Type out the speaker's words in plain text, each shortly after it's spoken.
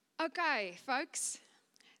Okay, folks.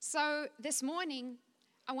 So this morning,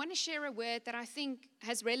 I want to share a word that I think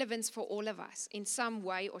has relevance for all of us in some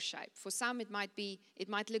way or shape. For some, it might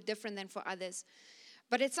look different than for others.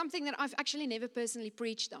 But it's something that I've actually never personally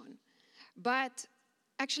preached on. But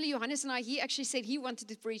actually, Johannes and he actually said he wanted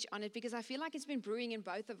to preach on it because I feel like it's been brewing in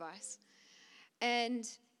both of us. And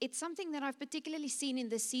it's something that I've particularly seen in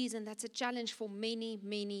this season that's a challenge for many,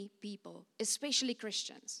 many people, especially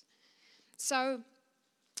Christians. So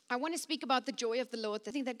I want to speak about the joy of the Lord.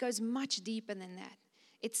 I think that goes much deeper than that.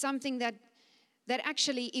 It's something that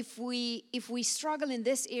actually, if we struggle in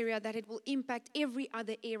this area, that it will impact every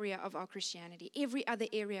other area of our Christianity, every other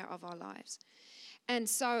area of our lives. And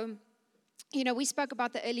so, we spoke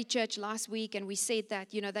about the early church last week, and we said that,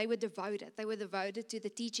 they were devoted. They were devoted to the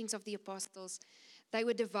teachings of the apostles. They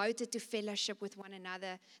were devoted to fellowship with one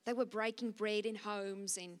another. They were breaking bread in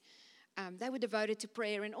homes, and they were devoted to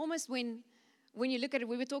prayer. And almost when you look at it,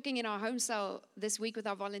 we were talking in our home cell this week with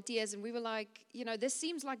our volunteers, and we were like, this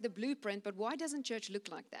seems like the blueprint, but why doesn't church look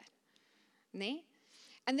like that? Ne?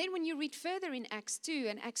 And then when you read further in Acts 2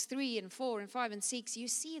 and Acts 3 and 4 and 5 and 6, you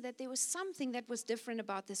see that there was something that was different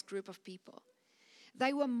about this group of people.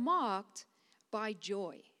 They were marked by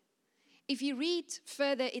joy. If you read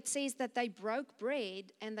further, it says that they broke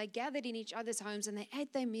bread and they gathered in each other's homes and they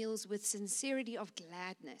ate their meals with sincerity of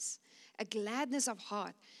gladness, a gladness of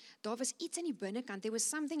heart. Daar was iets in die binnekant. There was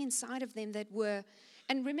something inside of them that were,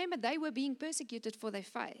 and remember, they were being persecuted for their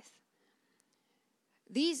faith.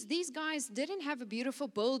 These guys didn't have a beautiful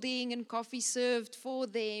building and coffee served for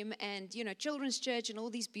them and, children's church and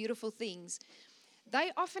all these beautiful things.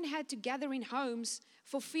 They often had to gather in homes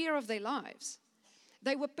for fear of their lives.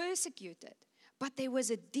 They were persecuted, but there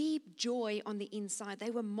was a deep joy on the inside.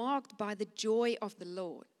 They were marked by the joy of the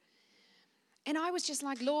Lord. And I was just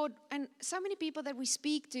like, Lord, and so many people that we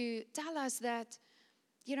speak to tell us that,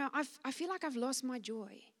 I feel like I've lost my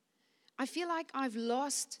joy. I feel like I've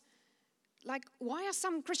lost, why are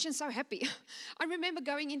some Christians so happy? I remember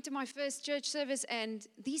going into my first church service and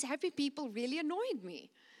these happy people really annoyed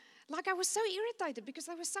me. I was so irritated because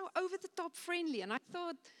they were so over the top friendly. And I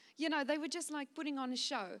thought, they were just putting on a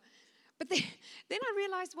show. But then I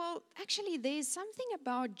realized, well, actually there's something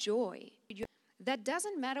about joy that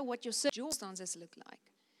doesn't matter what your circumstances look like.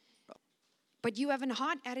 But you have a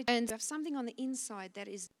heart attitude and you have something on the inside that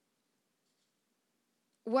is.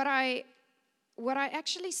 What I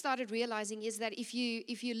actually started realizing is that if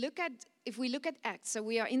we look at Acts, so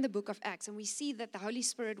we are in the book of Acts and we see that the Holy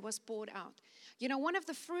Spirit was poured out. One of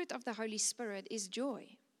the fruit of the Holy Spirit is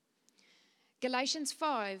joy. Galatians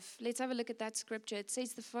 5, let's have a look at that scripture. It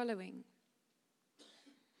says the following.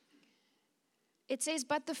 It says,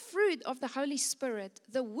 but the fruit of the Holy Spirit,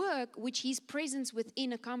 the work which His presence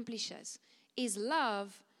within accomplishes, is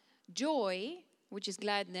love, joy, which is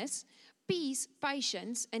gladness, peace,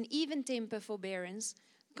 patience, and even temper, forbearance,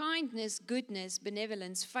 kindness, goodness,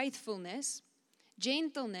 benevolence, faithfulness,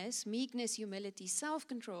 gentleness, meekness, humility,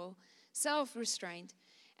 self-control, self-restraint.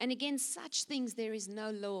 And against such things there is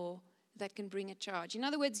no law that can bring a charge. In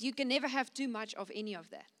other words, you can never have too much of any of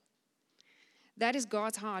that. That is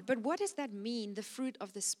God's heart. But what does that mean, the fruit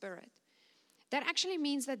of the Spirit? That actually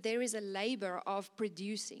means that there is a labor of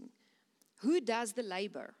producing. Who does the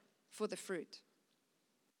labor for the fruit?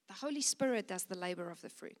 The Holy Spirit does the labor of the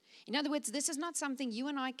fruit. In other words, this is not something you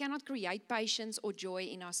and I cannot create patience or joy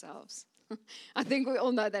in ourselves. I think we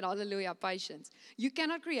all know that, hallelujah, patience. You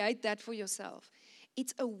cannot create that for yourself.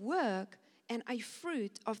 It's a work and a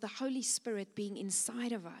fruit of the Holy Spirit being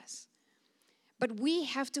inside of us. But we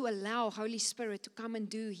have to allow Holy Spirit to come and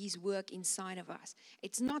do His work inside of us.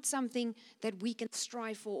 It's not something that we can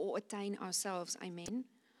strive for or attain ourselves. Amen.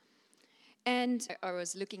 And I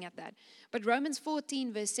was looking at that. But Romans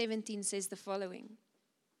 14 verse 17 says the following.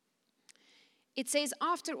 It says,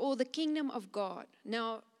 after all, the kingdom of God.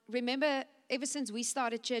 Now, remember, ever since we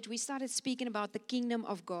started church, we started speaking about the kingdom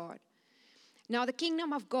of God. Now, the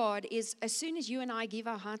kingdom of God is as soon as you and I give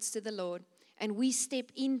our hearts to the Lord, and we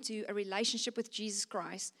step into a relationship with Jesus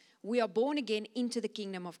Christ, we are born again into the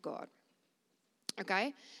kingdom of God.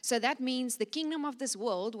 Okay? So that means the kingdom of this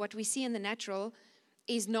world, what we see in the natural,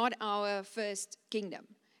 is not our first kingdom.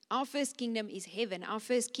 Our first kingdom is heaven. Our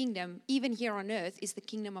first kingdom, even here on earth, is the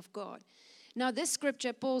kingdom of God. Now, this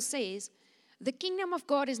scripture, Paul says, the kingdom of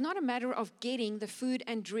God is not a matter of getting the food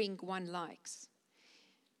and drink one likes.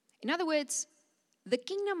 In other words, the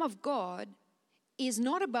kingdom of God is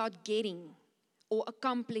not about getting or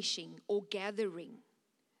accomplishing or gathering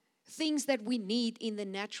things that we need in the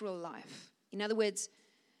natural life. In other words,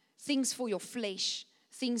 things for your flesh,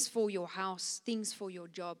 things for your house, things for your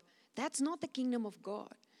job. That's not the kingdom of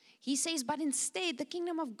God. He says, but instead, the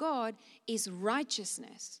kingdom of God is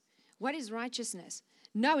righteousness. What is righteousness?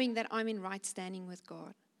 Knowing that I'm in right standing with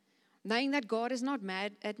God. Knowing that God is not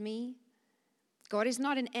mad at me. God is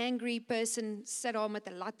not an angry person, sit daar met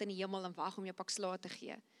 'n lat in die hemel en wag om jou pak slaag te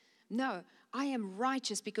gee. No, I am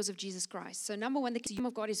righteous because of Jesus Christ. So number one, the kingdom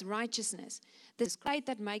of God is righteousness. The state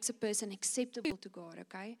that makes a person acceptable to God,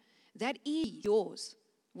 okay? That is yours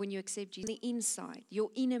when you accept Jesus. The inside,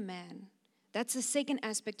 your inner man. That's the second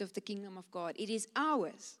aspect of the kingdom of God. It is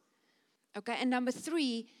ours. Okay, and number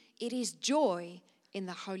three, it is joy in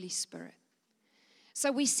the Holy Spirit.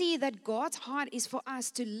 So we see that God's heart is for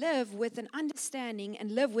us to live with an understanding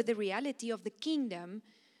and live with the reality of the kingdom,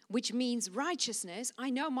 which means righteousness. I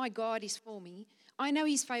know my God is for me. I know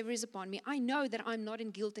His favor is upon me. I know that I'm not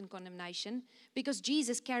in guilt and condemnation because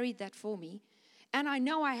Jesus carried that for me. And I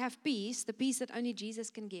know I have peace, the peace that only Jesus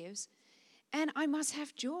can give. And I must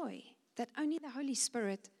have joy that only the Holy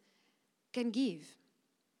Spirit can give.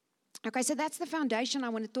 Okay, so that's the foundation I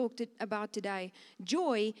want to talk about today.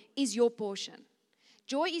 Joy is your portion.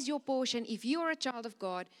 Joy is your portion if you are a child of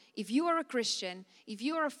God, if you are a Christian, if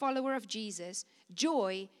you are a follower of Jesus.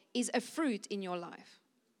 Joy is a fruit in your life.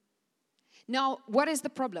 Now, what is the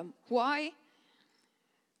problem? Why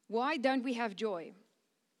don't we have joy?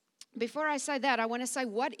 Before I say that, I want to say,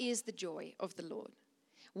 what is the joy of the Lord?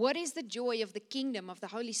 What is the joy of the kingdom of the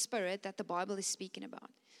Holy Spirit that the Bible is speaking about?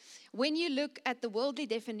 When you look at the worldly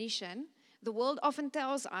definition, the world often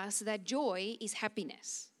tells us that joy is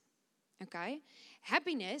happiness. Okay?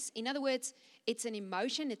 Happiness, in other words, it's an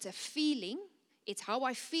emotion, it's a feeling. It's how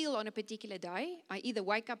I feel on a particular day. I either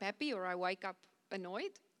wake up happy or I wake up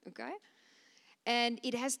annoyed. Okay? And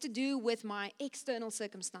it has to do with my external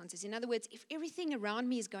circumstances. In other words, if everything around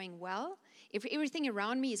me is going well, if everything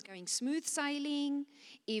around me is going smooth sailing,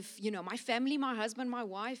 if, my family, my husband, my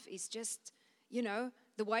wife is just,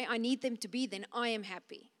 the way I need them to be, then I am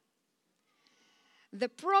happy. The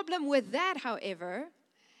problem with that, however,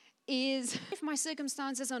 is if my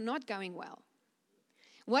circumstances are not going well?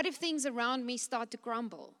 What if things around me start to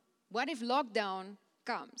crumble? What if lockdown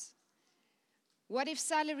comes? What if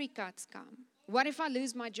salary cuts come? What if I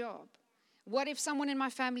lose my job? What if someone in my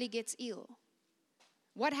family gets ill?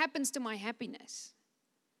 What happens to my happiness?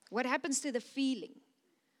 What happens to the feeling?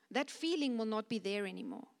 That feeling will not be there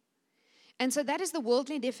anymore. And so that is the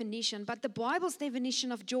worldly definition, but the Bible's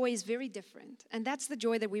definition of joy is very different. And that's the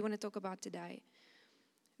joy that we want to talk about today.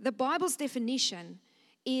 The Bible's definition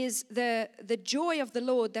is the joy of the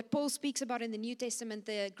Lord that Paul speaks about in the New Testament.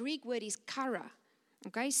 The Greek word is chara.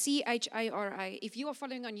 Okay, C-H-A-R-A. If you are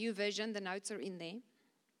following on YouVersion, the notes are in there.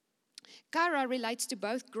 Chara relates to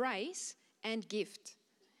both grace and gift.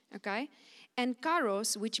 Okay? And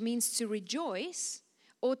charos, which means to rejoice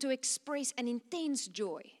or to express an intense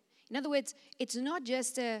joy. In other words, it's not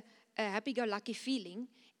just a happy-go-lucky feeling.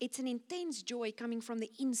 It's an intense joy coming from the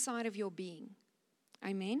inside of your being.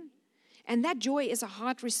 Amen? And that joy is a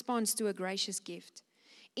heart response to a gracious gift.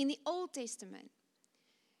 In the Old Testament,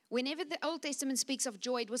 whenever the Old Testament speaks of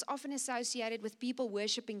joy, it was often associated with people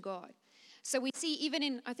worshiping God. So we see even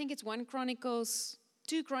in, I think it's 2 Chronicles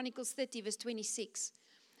 30, verse 26,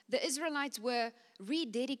 the Israelites were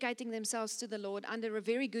rededicating themselves to the Lord under a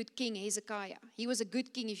very good king, Hezekiah. He was a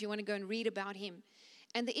good king if you want to go and read about him.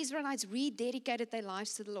 And the Israelites rededicated their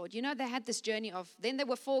lives to the Lord. They had this journey of, then they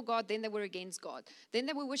were for God, then they were against God. Then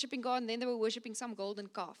they were worshiping God, and then they were worshiping some golden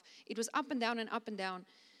calf. It was up and down and up and down.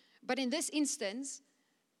 But in this instance,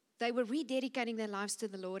 they were rededicating their lives to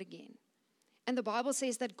the Lord again. And the Bible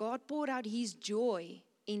says that God poured out His joy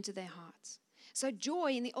into their hearts. So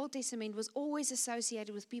joy in the Old Testament was always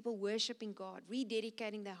associated with people worshiping God,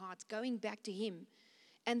 rededicating their hearts, going back to Him.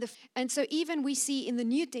 And so even we see in the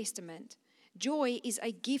New Testament, joy is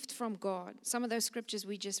a gift from God. Some of those scriptures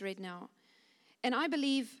we just read now. And I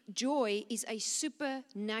believe joy is a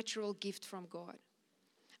supernatural gift from God.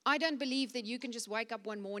 I don't believe that you can just wake up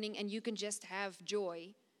one morning and you can just have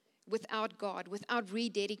joy without God, without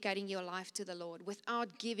rededicating your life to the Lord,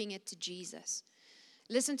 without giving it to Jesus.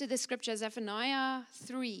 Listen to this scripture, Zephaniah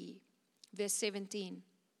 3, verse 17.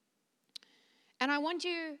 And I want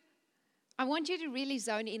you to really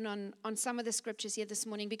zone in on some of the scriptures here this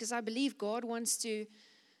morning, because I believe God wants to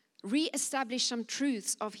reestablish some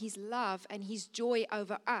truths of His love and His joy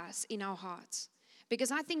over us in our hearts.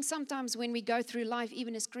 Because I think sometimes when we go through life,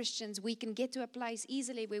 even as Christians, we can get to a place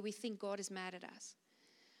easily where we think God is mad at us.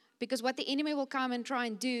 Because what the enemy will come and try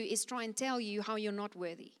and do is try and tell you how you're not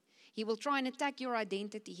worthy. He will try and attack your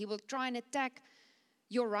identity. He will try and attack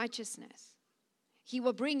your righteousness. He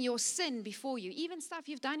will bring your sin before you, even stuff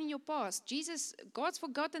you've done in your past. God's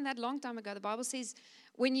forgotten that long time ago. The Bible says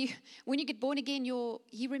When you get born again,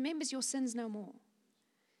 He remembers your sins no more.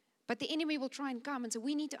 But the enemy will try and come, and so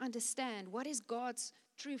we need to understand what is God's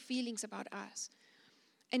true feelings about us.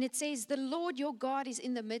 And it says, the Lord your God is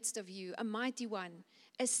in the midst of you, a mighty one,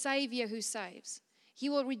 a Savior who saves. He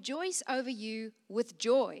will rejoice over you with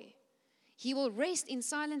joy. He will rest in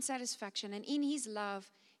silent satisfaction, and in His love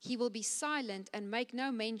He will be silent and make no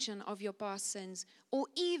mention of your past sins or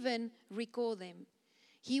even recall them.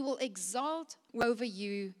 He will exalt over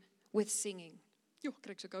you with singing.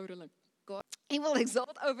 God, He will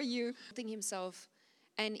exalt over you Himself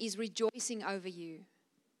and is rejoicing over you.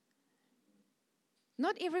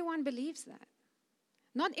 Not everyone believes that.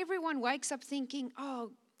 Not everyone wakes up thinking,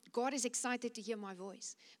 oh, God is excited to hear my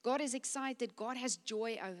voice. God is excited. God has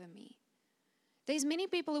joy over me. There's many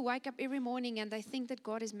people who wake up every morning and they think that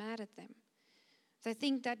God is mad at them. They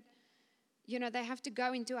think that, they have to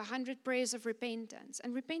go into 100 prayers of repentance.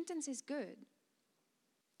 And repentance is good.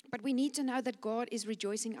 But we need to know that God is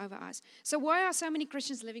rejoicing over us. So why are so many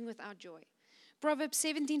Christians living without joy? Proverbs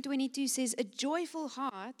 17:22 says, a joyful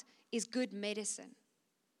heart is good medicine.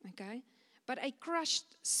 Okay? But a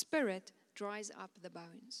crushed spirit dries up the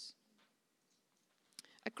bones.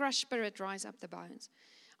 A crushed spirit dries up the bones.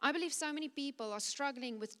 I believe so many people are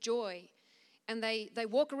struggling with joy, and they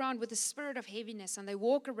walk around with a spirit of heaviness, and they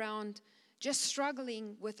walk around just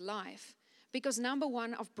struggling with life because, number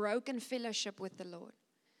one, of broken fellowship with the Lord.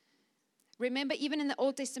 Remember, even in the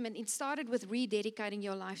Old Testament, it started with rededicating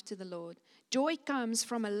your life to the Lord. Joy comes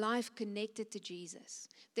from a life connected to Jesus.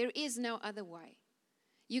 There is no other way.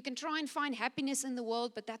 You can try and find happiness in the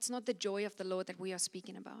world, but that's not the joy of the Lord that we are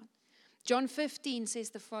speaking about. John 15 says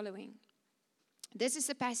the following. This is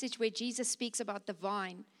a passage where Jesus speaks about the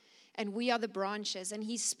vine, and we are the branches. And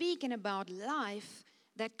He's speaking about life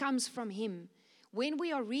that comes from Him. When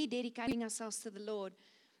we are rededicating ourselves to the Lord,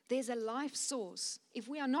 there's a life source. If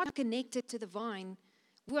we are not connected to the vine,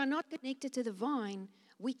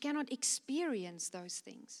 we cannot experience those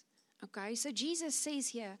things. Okay, so Jesus says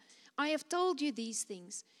here, I have told you these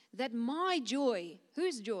things, that my joy,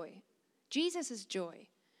 whose joy? Jesus' joy,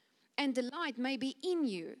 and delight may be in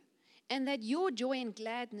you, and that your joy and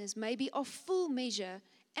gladness may be of full measure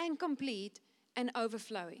and complete and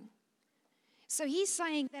overflowing. So He's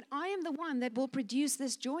saying that I am the one that will produce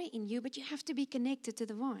this joy in you, but you have to be connected to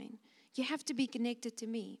the vine. You have to be connected to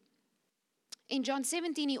me. In John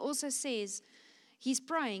 17, He also says, He's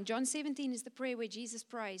praying. John 17 is the prayer where Jesus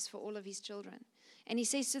prays for all of His children. And He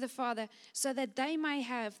says to the Father, so that they may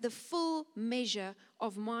have the full measure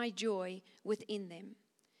of my joy within them.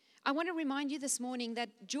 I want to remind you this morning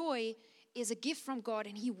that joy is a gift from God,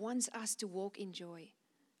 and He wants us to walk in joy.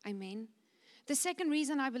 Amen. The second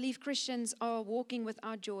reason I believe Christians are walking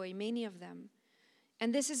without joy, many of them,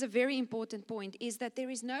 and this is a very important point, is that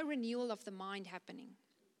there is no renewal of the mind happening.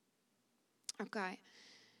 Okay.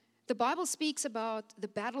 The Bible speaks about the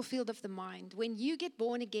battlefield of the mind. When you get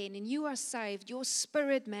born again and you are saved, your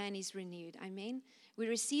spirit man is renewed. Amen. We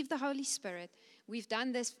receive the Holy Spirit. We've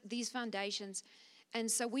done these foundations. And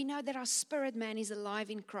so we know that our spirit man is alive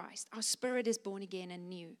in Christ. Our spirit is born again and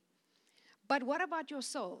new. But what about your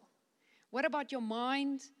soul? What about your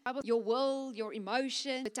mind, your will, your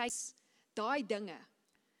emotion? It takes die dinge.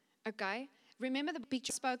 Okay? Remember the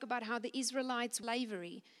picture spoke about how the Israelites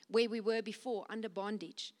slavery, where we were before, under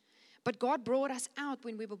bondage. But God brought us out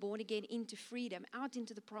when we were born again into freedom, out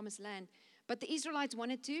into the promised land. But the Israelites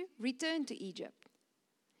wanted to return to Egypt.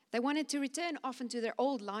 They wanted to return often to their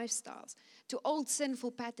old lifestyles, to old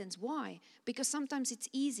sinful patterns. Why? Because sometimes it's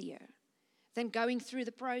easier than going through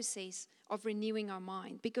the process of renewing our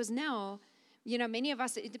mind. Because now, many of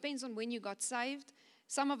us, it depends on when you got saved.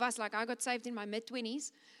 Some of us, like I got saved in my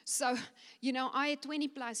mid-20s. So, I had 20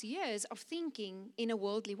 plus years of thinking in a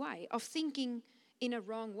worldly way, of thinking in a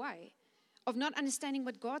wrong way, of not understanding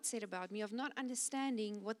what God said about me, of not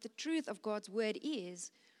understanding what the truth of God's word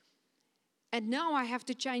is. And now I have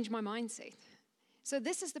to change my mindset. So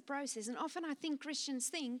this is the process. And often I think Christians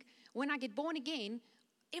think, when I get born again,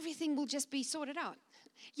 everything will just be sorted out.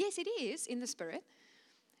 Yes, it is in the spirit.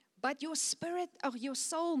 But your spirit, or your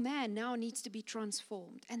soul man now needs to be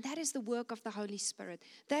transformed. And that is the work of the Holy Spirit.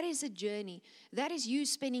 That is a journey. That is you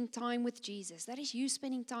spending time with Jesus. That is you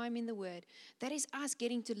spending time in the Word. That is us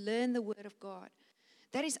getting to learn the Word of God.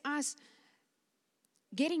 That is us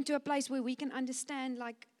getting to a place where we can understand,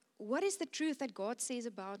 what is the truth that God says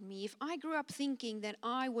about me? If I grew up thinking that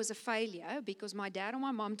I was a failure because my dad or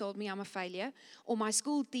my mom told me I'm a failure, or my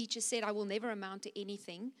school teacher said I will never amount to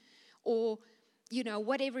anything, or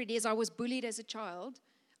whatever it is, I was bullied as a child,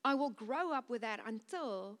 I will grow up with that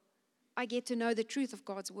until I get to know the truth of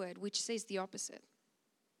God's word, which says the opposite.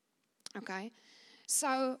 Okay?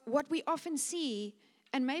 So what we often see,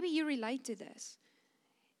 and maybe you relate to this,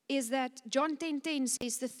 is that John 10:10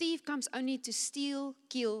 says, the thief comes only to steal,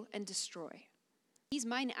 kill, and destroy. His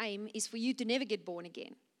main aim is for you to never get born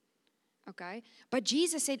again. Okay? But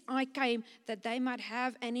Jesus said, I came that they might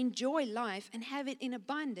have and enjoy life and have it in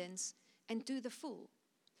abundance and to the full.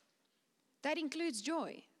 That includes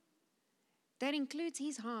joy. That includes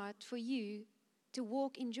His heart for you to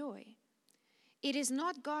walk in joy. It is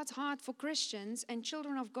not God's heart for Christians and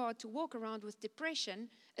children of God to walk around with depression,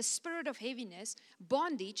 a spirit of heaviness,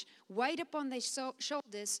 bondage, weight upon their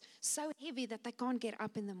shoulders, so heavy that they can't get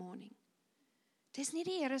up in the morning. Dis nie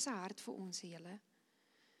die Here se hart vir ons, julle.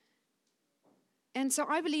 And so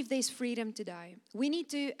I believe there's freedom today. We need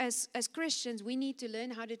to, as Christians, we need to learn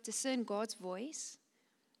how to discern God's voice.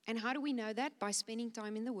 And how do we know that? By spending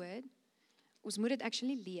time in the Word. Ons moet dit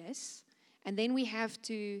actually lees. And then we have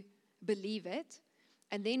to believe it,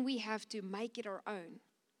 and then we have to make it our own.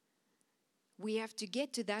 We have to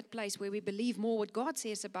get to that place where we believe more what God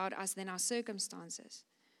says about us than our circumstances.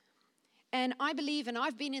 And I believe, and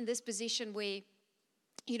I've been in this position where,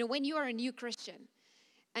 when you are a new Christian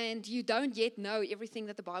and you don't yet know everything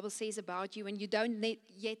that the Bible says about you, and you don't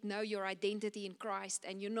yet know your identity in Christ,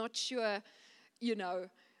 and you're not sure,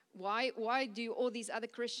 why do all these other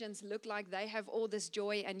Christians look like they have all this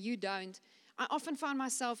joy and you don't? I often found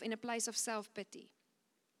myself in a place of self-pity.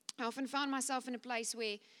 I often found myself in a place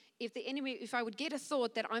where if I would get a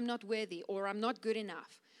thought that I'm not worthy, or I'm not good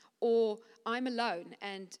enough, or I'm alone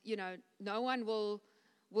and, no one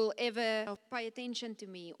will ever pay attention to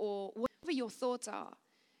me, or whatever your thoughts are,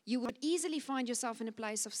 you would easily find yourself in a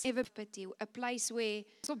place of self-pity, a place where,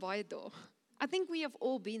 I think we have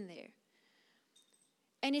all been there.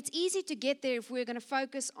 And it's easy to get there if we're going to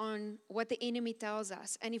focus on what the enemy tells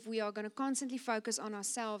us, and if we are going to constantly focus on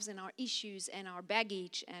ourselves and our issues and our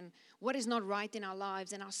baggage and what is not right in our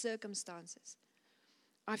lives and our circumstances.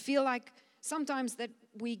 I feel like sometimes that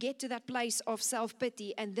we get to that place of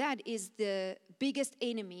self-pity, and that is the biggest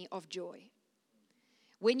enemy of joy.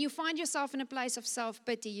 When you find yourself in a place of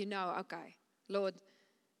self-pity, you know, okay, Lord,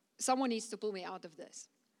 someone needs to pull me out of this.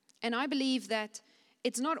 And I believe that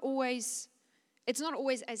it's not always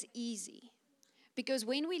as easy, because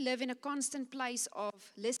when we live in a constant place of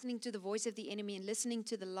listening to the voice of the enemy and listening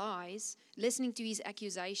to the lies, listening to his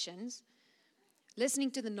accusations,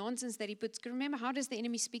 listening to the nonsense that he puts, remember, how does the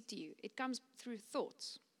enemy speak to you? It comes through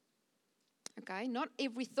thoughts. Okay? Not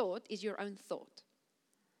every thought is your own thought.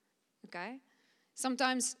 Okay?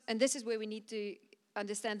 Sometimes, and this is where we need to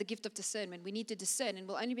understand the gift of discernment. We need to discern, and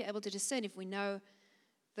we'll only be able to discern if we know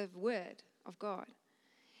the word of God.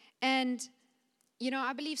 And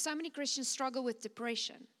I believe so many Christians struggle with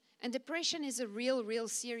depression. And depression is a real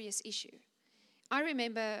serious issue. I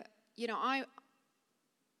remember, I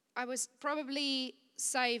was probably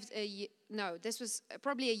saved this was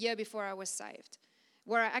probably a year before I was saved,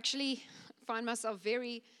 where I actually find myself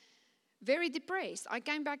very, very depressed. I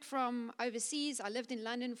came back from overseas. I lived in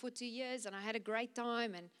London for 2 years, and I had a great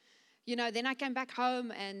time. And, then I came back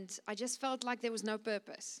home, and I just felt like there was no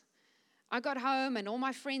purpose. I got home, and all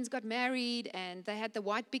my friends got married, and they had the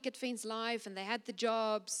white picket fence life, and they had the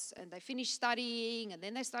jobs, and they finished studying, and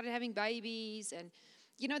then they started having babies, and,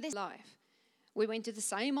 there's life. We went to the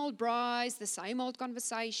same old braais, the same old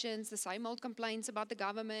conversations, the same old complaints about the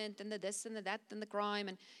government, and the this and the that and the crime,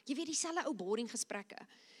 and jy weet dieselfde ou boring gesprekke.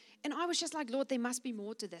 And I was just like, Lord, there must be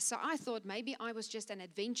more to this. So I thought maybe I was just an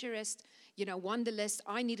adventurist, wanderlust.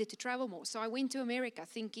 I needed to travel more. So I went to America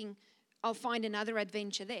thinking I'll find another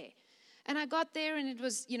adventure there. And I got there, and it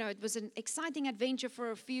was an exciting adventure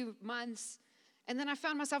for a few months. And then I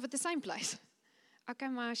found myself at the same place. Okay,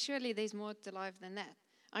 well, surely there's more to life than that.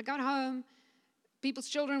 I got home. People's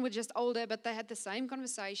children were just older, but they had the same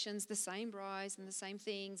conversations, the same braais, and the same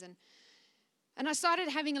things. And I started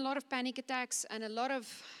having a lot of panic attacks, and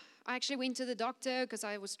I actually went to the doctor because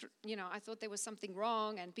I was, I thought there was something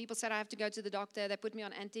wrong. And people said I have to go to the doctor. They put me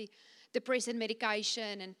on antidepressant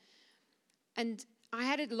medication, and I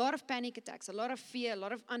had a lot of panic attacks, a lot of fear, a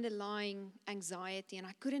lot of underlying anxiety, and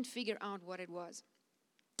I couldn't figure out what it was.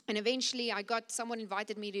 And eventually someone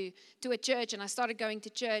invited me to a church, and I started going to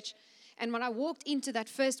church. And when I walked into that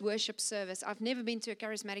first worship service, I've never been to a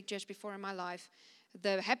charismatic church before in my life.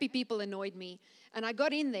 The happy people annoyed me. And I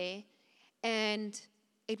got in there, and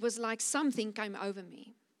it was like something came over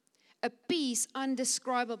me. A peace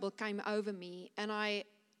undescribable came over me. And I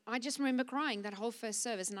just remember crying that whole first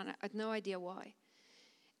service, and I had no idea why.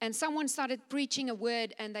 And someone started preaching a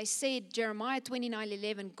word, and they said, Jeremiah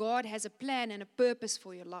 29:11, God has a plan and a purpose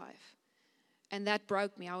for your life. And that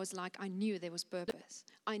broke me. I was like, I knew there was purpose.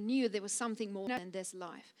 I knew there was something more than this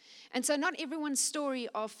life. And so not everyone's story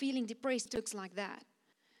of feeling depressed looks like that.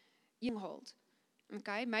 You hold.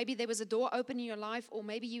 Okay, maybe there was a door open in your life, or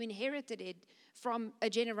maybe you inherited it from a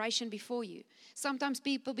generation before you. Sometimes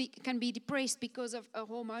people can be depressed because of a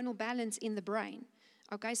hormonal balance in the brain.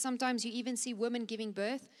 Okay, sometimes you even see women giving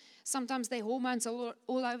birth. Sometimes their hormones are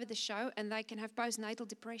all over the show and they can have postnatal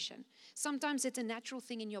depression. Sometimes it's a natural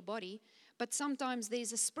thing in your body, but sometimes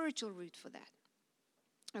there's a spiritual root for that.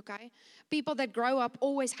 Okay, people that grow up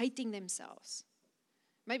always hating themselves.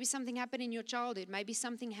 Maybe something happened in your childhood. Maybe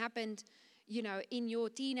something happened in your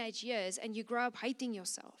teenage years, and you grow up hating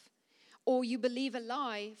yourself. Or you believe a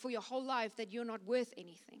lie for your whole life that you're not worth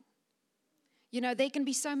anything. There can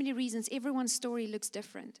be so many reasons. Everyone's story looks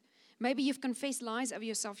different. Maybe you've confessed lies of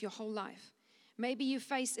yourself your whole life. Maybe you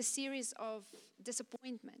faced a series of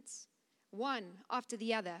disappointments, one after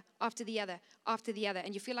the other, after the other, after the other,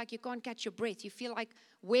 and you feel like you can't catch your breath. You feel like,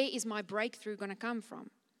 where is my breakthrough going to come from?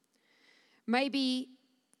 Maybe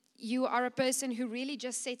you are a person who really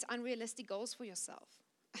just sets unrealistic goals for yourself,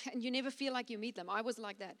 and you never feel like you meet them. I was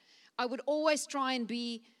like that. I would always try and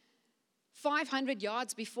be 500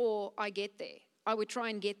 yards before I get there. I would try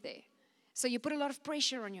and get there. So you put a lot of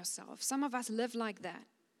pressure on yourself. Some of us live like that.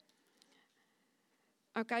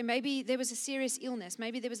 Okay, maybe there was a serious illness.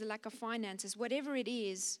 Maybe there was a lack of finances. Whatever it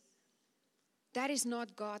is, that is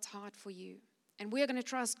not God's heart for you. And we are going to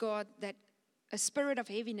trust God that a spirit of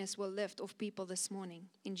heaviness will lift off people this morning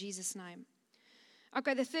in Jesus' name.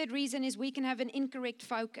 Okay, the third reason is we can have an incorrect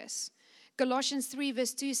focus. Colossians 3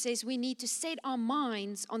 verse 2 says we need to set our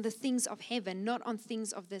minds on the things of heaven, not on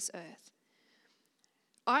things of this earth.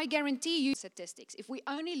 I guarantee you statistics. If we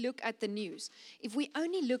only look at the news, if we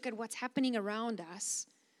only look at what's happening around us,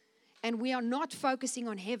 and we are not focusing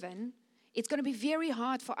on heaven, it's going to be very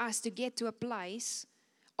hard for us to get to a place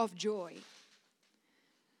of joy.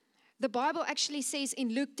 The Bible actually says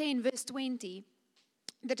in Luke 10 verse 20,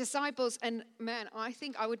 the disciples, and man, I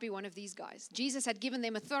think I would be one of these guys. Jesus had given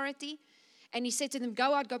them authority, and he said to them,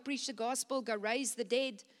 go out, go preach the gospel, go raise the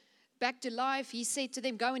dead back to life. He said to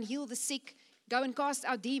them, go and heal the sick, go and cast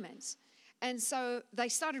out demons. And so they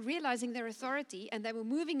started realizing their authority, and they were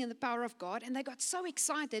moving in the power of God, and they got so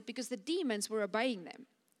excited because the demons were obeying them.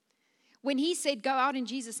 When he said, go out in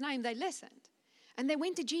Jesus' name, they listened. And they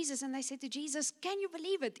went to Jesus and they said to Jesus, can you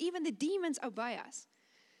believe it? Even the demons obey us.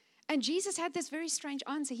 And Jesus had this very strange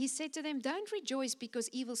answer. He said to them, don't rejoice because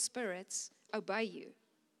evil spirits obey you.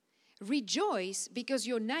 Rejoice because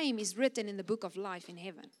your name is written in the book of life in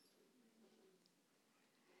heaven.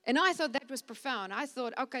 And I thought that was profound. I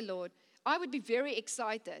thought, okay, Lord, I would be very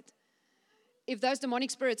excited if those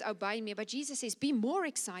demonic spirits obey me. But Jesus says, be more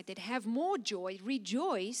excited, have more joy,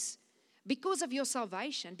 rejoice because of your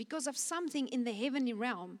salvation, because of something in the heavenly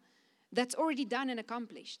realm that's already done and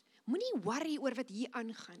accomplished. Moenie worry oor wat hier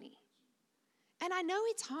aangaan nie. And I know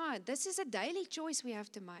it's hard. This is a daily choice we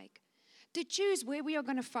have to make, to choose where we are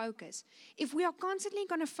going to focus. If we are constantly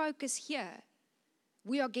going to focus here,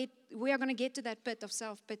 we are going to get to that pit of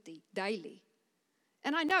self-pity daily.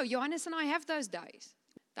 And I know Johannes and I have those days.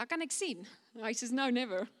 Dat kan ek sien. Hy says, no,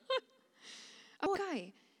 never.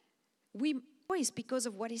 Okay. We choice because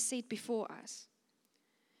of what is said before us.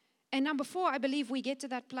 And number 4, I believe we get to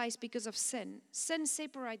that place because of sin. Sin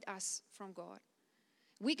separates us from God.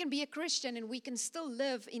 We can be a Christian and we can still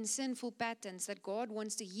live in sinful patterns that God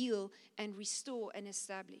wants to heal and restore and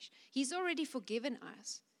establish. He's already forgiven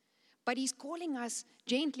us, but He's calling us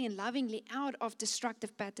gently and lovingly out of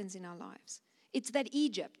destructive patterns in our lives. It's that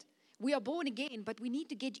Egypt. We are born again, but we need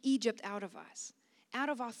to get Egypt out of us, out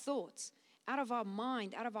of our thoughts, out of our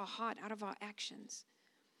mind, out of our heart, out of our actions.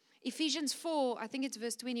 Ephesians 4, I think it's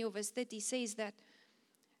verse 20 or verse 30, says that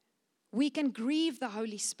we can grieve the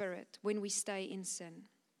Holy Spirit when we stay in sin.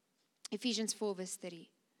 Ephesians 4 verse 30.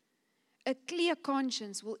 A clear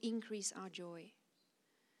conscience will increase our joy.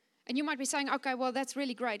 And you might be saying, okay, well, that's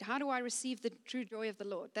really great. How do I receive the true joy of the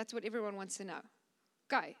Lord? That's what everyone wants to know.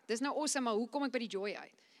 Okay, there's no awesome, maar hoe kom ek by die joy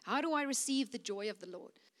uit? How do I receive the joy of the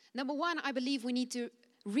Lord? Number 1, I believe we need to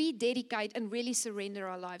rededicate and really surrender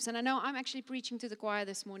our lives. And I know I'm actually preaching to the choir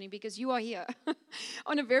this morning because you are here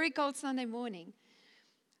on a very cold Sunday morning.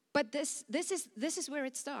 But this is where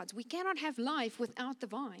it starts. We cannot have life without the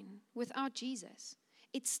vine, without Jesus.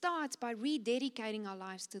 It starts by rededicating our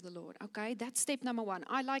lives to the Lord. Okay, that's step number 1.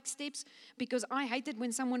 I like steps because I hate it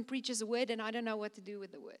when someone preaches a word and I don't know what to do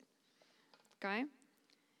with the word. Okay,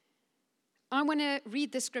 I want to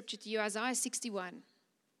read the scripture to you, Isaiah 61.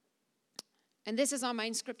 And this is our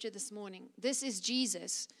main scripture this morning. This is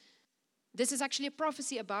Jesus. This is actually a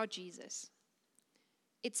prophecy about Jesus.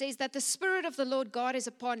 it says that the Spirit of the Lord God is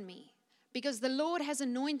upon me, because the Lord has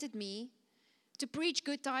anointed me to preach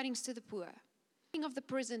good tidings to the poor, of the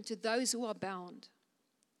prison to those who are bound,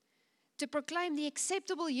 to proclaim the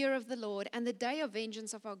acceptable year of the Lord and the day of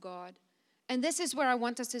vengeance of our God. And this is where I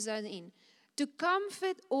want us to zone in. To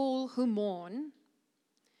comfort all who mourn,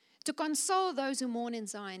 to console those who mourn in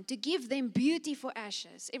Zion, to give them beauty for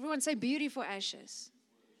ashes. Everyone say beauty for ashes.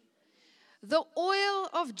 The oil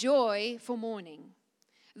of joy for mourning,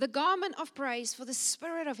 the garment of praise for the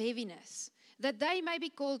spirit of heaviness, that they may be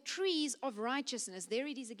called trees of righteousness. There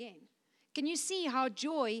it is again. Can you see how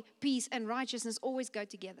joy, peace, and righteousness always go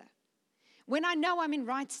together? When I know I'm in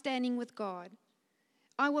right standing with God,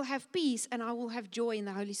 I will have peace and I will have joy in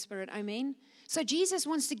the Holy Spirit. Amen. So Jesus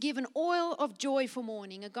wants to give an oil of joy for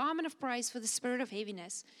mourning, a garment of praise for the spirit of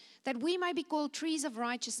heaviness, that we may be called trees of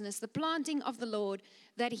righteousness, the planting of the Lord,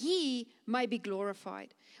 that He may be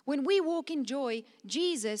glorified. When we walk in joy,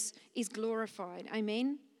 Jesus is glorified.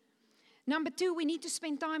 Amen. Number 2, we need to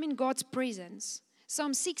spend time in God's presence.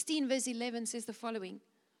 Psalm 16 verse 11 says the following.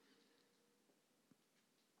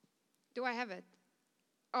 Do I have it?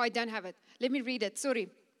 Oh, I don't have it. Let me read it. Sorry.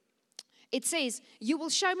 It says, you will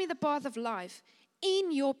show me the path of life.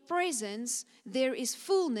 In your presence, there is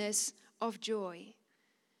fullness of joy.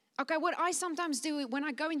 Okay, what I sometimes do when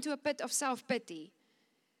I go into a pit of self-pity,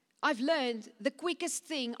 I've learned the quickest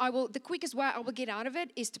way I will get out of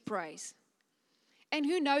it is to praise. And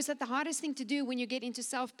who knows that the hardest thing to do when you get into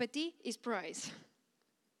self-pity is praise.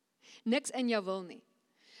 Niks in jou wil nie.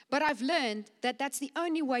 But I've learned that that's the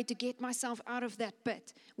only way to get myself out of that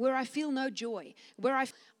pit where I feel no joy, where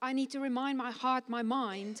I need to remind my heart, my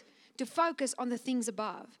mind, to focus on the things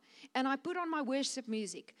above. And I put on my worship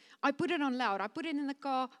music. I put it on loud. I put it in the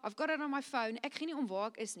car. I've got it on my phone. Ek gee nie om waar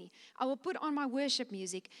ek is nie. I will put on my worship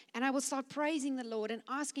music and I will start praising the Lord and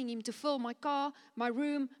asking Him to fill my car, my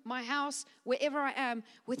room, my house, wherever I am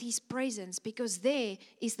with His presence, because there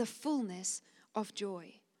is the fullness of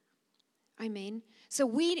joy. Amen. So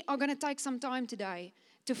we are going to take some time today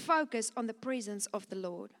to focus on the presence of the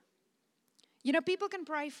Lord. You know, people can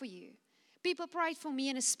pray for you. People prayed for me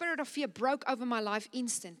and a spirit of fear broke over my life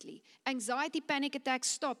instantly. Anxiety, panic attacks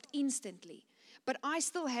stopped instantly. But I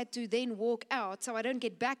still had to then walk out so I don't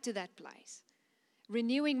get back to that place.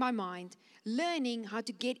 Renewing my mind, learning how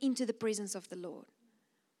to get into the presence of the Lord.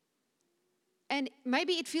 And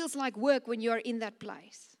maybe it feels like work when you're in that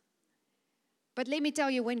place. But let me tell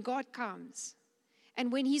you, when God comes and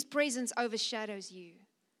when His presence overshadows you,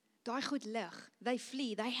 daai goed lig, they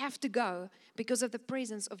flee, they have to go because of the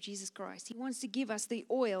presence of Jesus Christ. He wants to give us the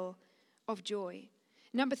oil of joy.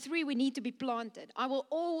 Number 3, we need to be planted. I will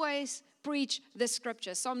always preach the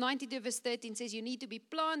scripture. Psalm 92 verse 13 says you need to be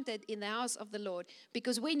planted in the house of the Lord,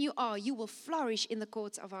 because when you are, you will flourish in the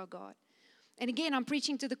courts of our God. And again, I'm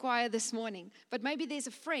preaching to the choir this morning, but maybe there's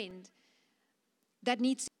a friend that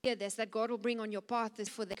needs to hear this, that God will bring on your path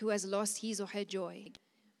for that who has lost his or her joy.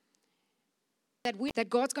 That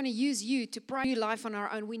God's going to use you to pray new life on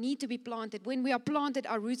our own. We need to be planted. When we are planted,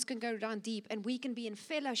 our roots can go down deep and we can be in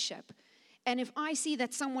fellowship. And if I see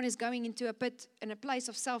that someone is going into a pit, in a place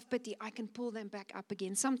of self-pity, I can pull them back up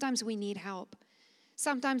again. Sometimes we need help.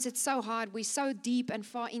 Sometimes it's so hard. We're so deep and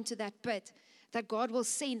far into that pit that God will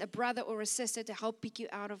send a brother or a sister to help pick you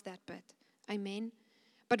out of that pit. Amen.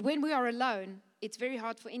 But when we are alone, it's very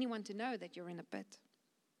hard for anyone to know that you're in a pit.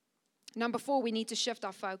 Number 4, we need to shift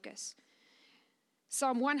our focus.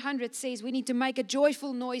 Psalm 100 says we need to make a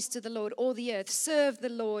joyful noise to the Lord, all the earth. Serve the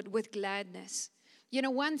Lord with gladness. You know,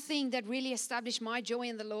 one thing that really established my joy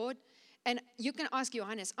in the Lord, and you can ask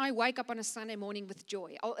Johannes, I wake up on a Sunday morning with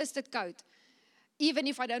joy. Al is dit koud. Even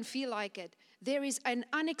if I don't feel like it, there is an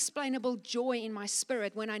unexplainable joy in my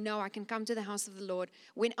spirit when I know I can come to the house of the Lord,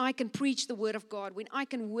 when I can preach the word of God, when I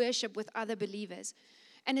can worship with other believers.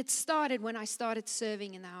 And it started when I started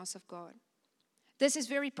serving in the house of God. This is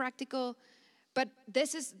very practical, but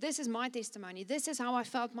this is my testimony. This is how I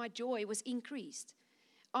felt my joy was increased.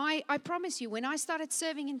 I promise you, when I started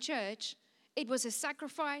serving in church, it was a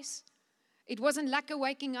sacrifice. It wasn't lekker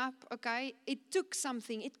waking up, okay? It took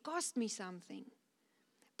something. It cost me something.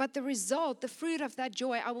 But the result, the fruit of that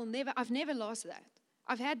joy, I've never lost that.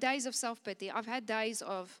 I've had days of self-pity. I've had days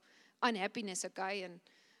of unhappiness, okay, and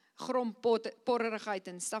gromporrigheid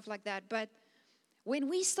and stuff like that. But when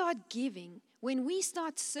we start giving, when we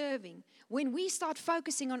start serving, when we start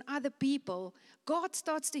focusing on other people, God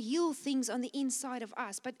starts to heal things on the inside of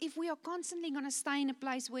us. But if we are constantly going to stay in a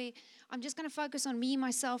place where I'm just going to focus on me,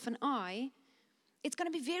 myself, and I, it's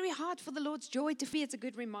going to be very hard for the Lord's joy to feel. It's a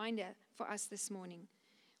good reminder for us this morning.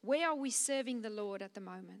 Where are we serving the Lord at the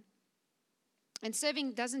moment? And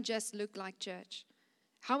serving doesn't just look like church.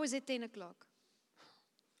 How is it 10 o'clock?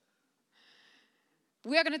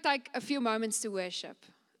 We are going to take a few moments to worship.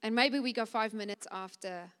 And maybe we go 5 minutes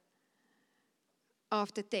after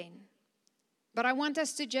 10. But I want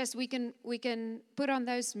us to we can put on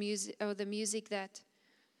those music, or the music that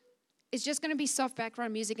is just going to be soft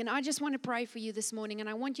background music. And I just want to pray for you this morning. And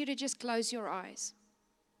I want you to just close your eyes.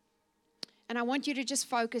 And I want you to just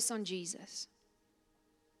focus on Jesus.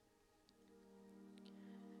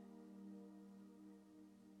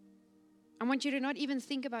 I want you to not even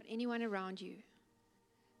think about anyone around you.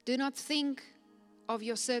 Do not think of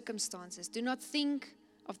your circumstances. Do not think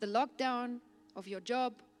of the lockdown, of your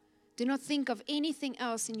job. Do not think of anything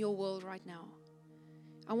else in your world right now.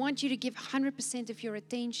 I want you to give 100% of your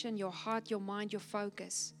attention, your heart, your mind, your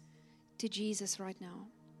focus to Jesus right now.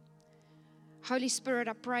 Holy Spirit,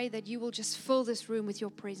 I pray that you will just fill this room with your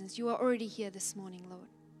presence. You are already here this morning, Lord.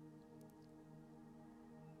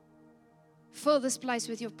 Fill this place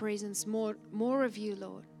with your presence. More of you,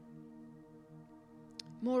 Lord.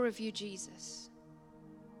 More of you, Jesus.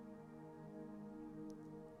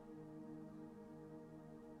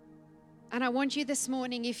 And I want you this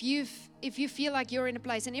morning, if you feel like you're in a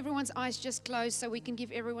place, and everyone's eyes just closed so we can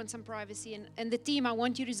give everyone some privacy. And the team, I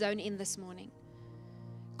want you to zone in this morning.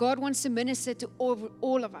 God wants to minister to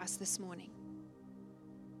all of us this morning.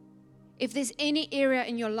 If there's any area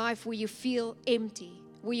in your life where you feel empty,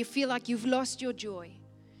 where you feel like you've lost your joy,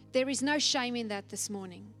 there is no shame in that this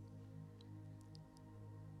morning.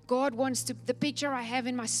 God wants to, the picture I have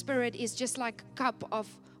in my spirit is just like a cup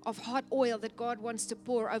of hot oil that God wants to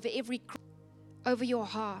pour over your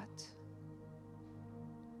heart,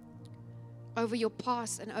 over your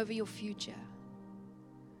past and over your future,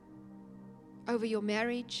 over your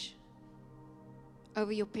marriage,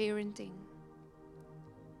 over your parenting,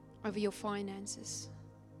 over your finances,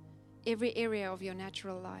 every area of your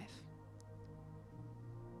natural life.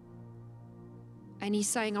 And He's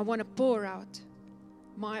saying, I want to pour out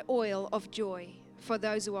my oil of joy for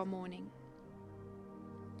those who are mourning.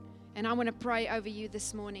 And I want to pray over you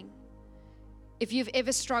this morning. If you've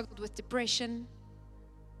ever struggled with depression,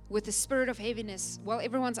 with the spirit of heaviness, while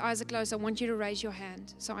everyone's eyes are closed, I want you to raise your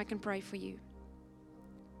hand so I can pray for you.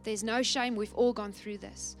 There's no shame. We've all gone through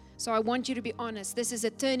this. So I want you to be honest. This is a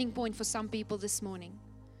turning point for some people this morning.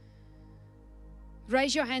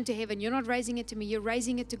 Raise your hand to heaven. You're not raising it to me. You're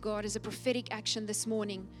raising it to God as a prophetic action this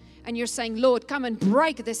morning. And you're saying, Lord, come and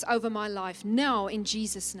break this over my life now in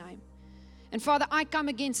Jesus' name. And Father, I come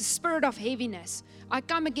against the spirit of heaviness. I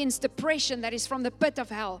come against depression that is from the pit of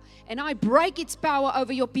hell. And I break its power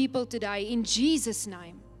over your people today in Jesus'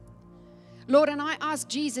 name. Lord, and I ask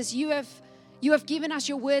Jesus, you have given us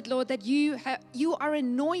your word, Lord, that you are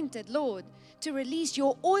anointed, Lord, to release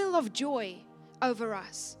your oil of joy over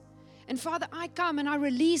us. And Father, I come and I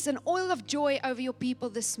release an oil of joy over your people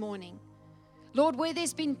this morning. Lord, where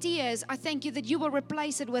there's been tears, I thank you that you will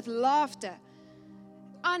replace it with laughter,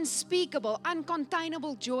 unspeakable,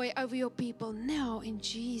 uncontainable joy over your people now in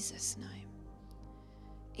Jesus' name.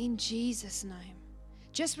 In Jesus' name.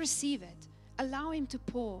 Just receive it. Allow Him to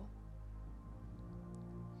pour.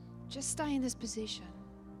 Just stay in this position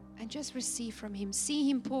and just receive from Him. See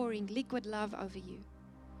Him pouring liquid love over you.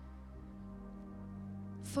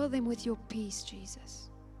 Fill them with your peace, Jesus.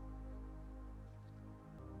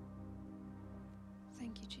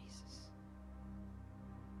 Thank you, Jesus.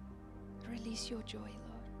 Release your joy, Lord.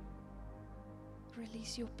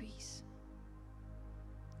 Release your peace.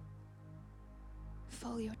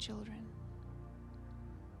 Fill your children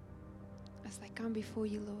as they come before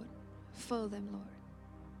you, Lord. Fill them, Lord.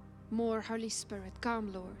 More Holy Spirit,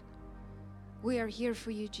 come, Lord. We are here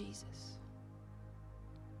for you, Jesus.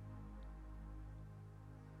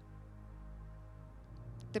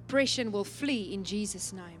 Depression will flee in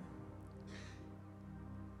Jesus' name.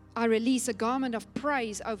 I release a garment of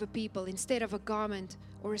praise over people instead of a garment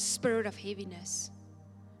or a spirit of heaviness.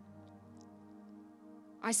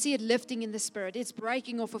 I see it lifting in the spirit. It's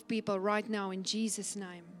breaking off of people right now in Jesus'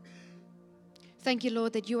 name. Thank you,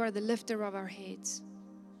 Lord, that you are the lifter of our heads.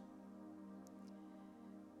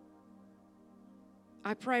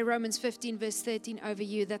 I pray Romans 15 verse 13 over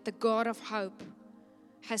you, that the God of hope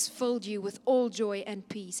has filled you with all joy and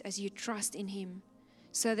peace as you trust in Him,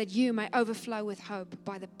 so that you may overflow with hope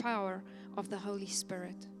by the power of the Holy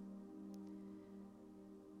Spirit.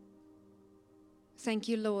 Thank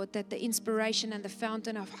you, Lord, that the inspiration and the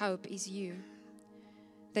fountain of hope is you,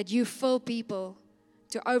 that you fill people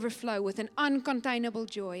to overflow with an uncontainable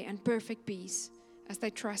joy and perfect peace as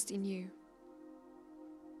they trust in you.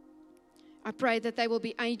 I pray that they will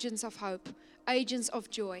be agents of hope, agents of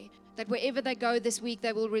joy, that wherever they go this week,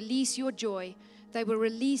 they will release your joy, they will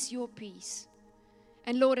release your peace,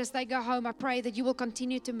 And Lord, as they go home, I pray that you will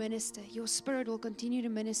continue to minister. Your Spirit will continue to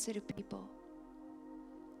minister to people.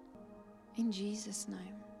 In Jesus'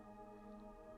 name.